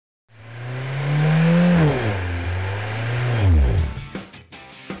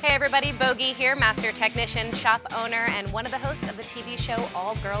everybody, Bogey here, master technician, shop owner, and one of the hosts of the TV show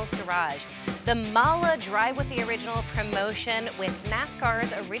All Girls Garage. The MAHLE Drive with the Original promotion with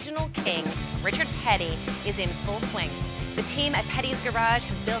NASCAR's original king, Richard Petty, is in full swing. The team at Petty's Garage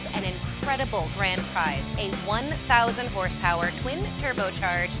has built an incredible grand prize, a 1,000 horsepower twin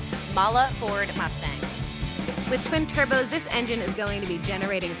turbocharged MAHLE Ford Mustang. With twin turbos, this engine is going to be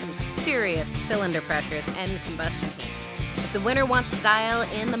generating some serious cylinder pressures and combustion heat. If the winner wants to dial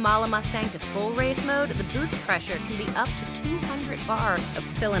in the MAHLE Mustang to full race mode, the boost pressure can be up to 200 bar of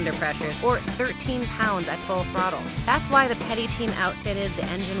cylinder pressure, or 13 pounds at full throttle. That's why the Petty team outfitted the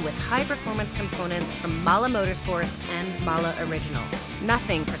engine with high-performance components from MAHLE Motorsports and MAHLE Original.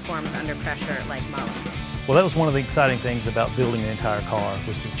 Nothing performs under pressure like MAHLE. Well, that was one of the exciting things about building an entire car,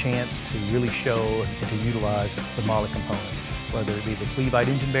 was the chance to really show and to utilize the MAHLE components, whether it be the Levite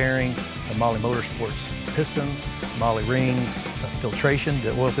engine bearings, the MAHLE Motorsports pistons, MAHLE rings, the filtration,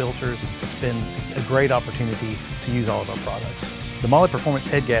 the oil filters. It's been a great opportunity to use all of our products. The MAHLE Performance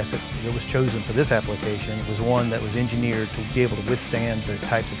head gasket that was chosen for this application was one that was engineered to be able to withstand the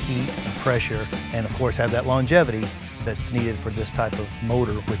types of heat and pressure, and of course have that longevity that's needed for this type of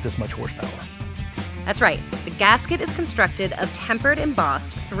motor with this much horsepower. That's right, the gasket is constructed of tempered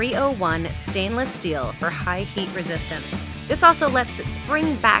embossed 301 stainless steel for high heat resistance. This also lets it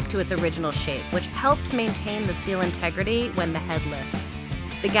spring back to its original shape, which helps maintain the seal integrity when the head lifts.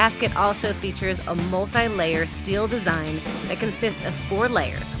 The gasket also features a multi-layer steel design that consists of 4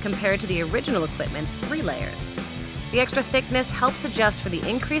 layers, compared to the original equipment's 3 layers. The extra thickness helps adjust for the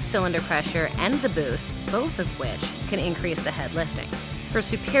increased cylinder pressure and the boost, both of which can increase the head lifting. For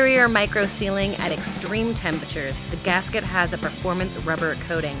superior micro sealing at extreme temperatures, the gasket has a performance rubber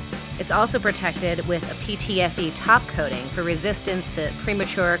coating. It's also protected with a PTFE top coating for resistance to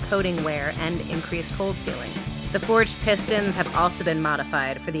premature coating wear and increased cold sealing. The forged pistons have also been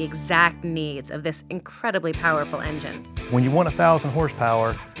modified for the exact needs of this incredibly powerful engine. When you want 1,000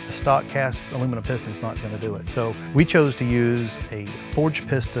 horsepower, a stock cast aluminum piston is not going to do it. So we chose to use a forged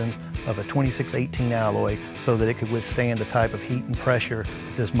piston of a 2618 alloy so that it could withstand the type of heat and pressure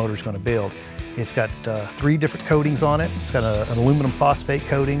that this motor is going to build. It's got 3 different coatings on it. It's got an aluminum phosphate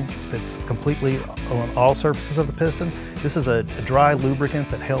coating that's completely on all surfaces of the piston. This is a dry lubricant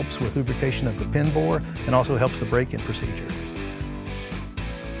that helps with lubrication of the pin bore and also helps the break-in procedure.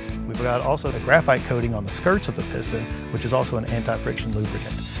 We've got also a graphite coating on the skirts of the piston, which is also an anti-friction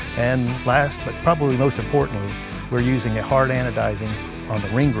lubricant. And last, but probably most importantly, we're using a hard anodizing on the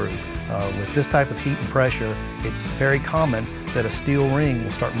ring groove. With this type of heat and pressure, it's very common that a steel ring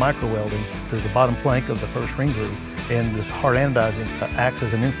will start micro-welding to the bottom flank of the first ring groove, and this hard anodizing acts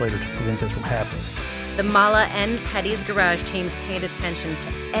as an insulator to prevent this from happening. The MAHLE and Petty's Garage teams paid attention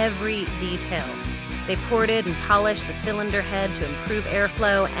to every detail. They ported and polished the cylinder head to improve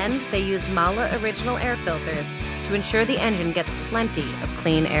airflow, and they used MAHLE Original air filters to ensure the engine gets plenty of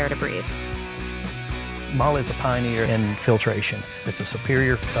clean air to breathe. MAHLE is a pioneer in filtration. It's a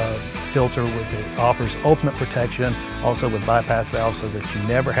superior filter that offers ultimate protection, also with bypass valves so that you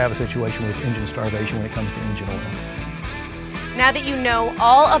never have a situation with engine starvation when it comes to engine oil. Now that you know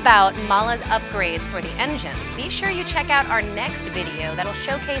all about MAHLE's upgrades for the engine, be sure you check out our next video that'll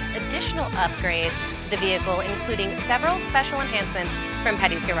showcase additional upgrades to the vehicle, including several special enhancements from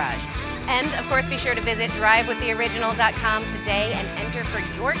Petty's Garage. And of course, be sure to visit drivewiththeoriginal.com today and enter for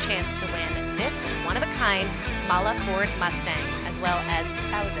your chance to win this one-of-a-kind MAHLE Ford Mustang, as well as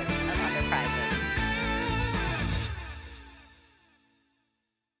thousands of other prizes.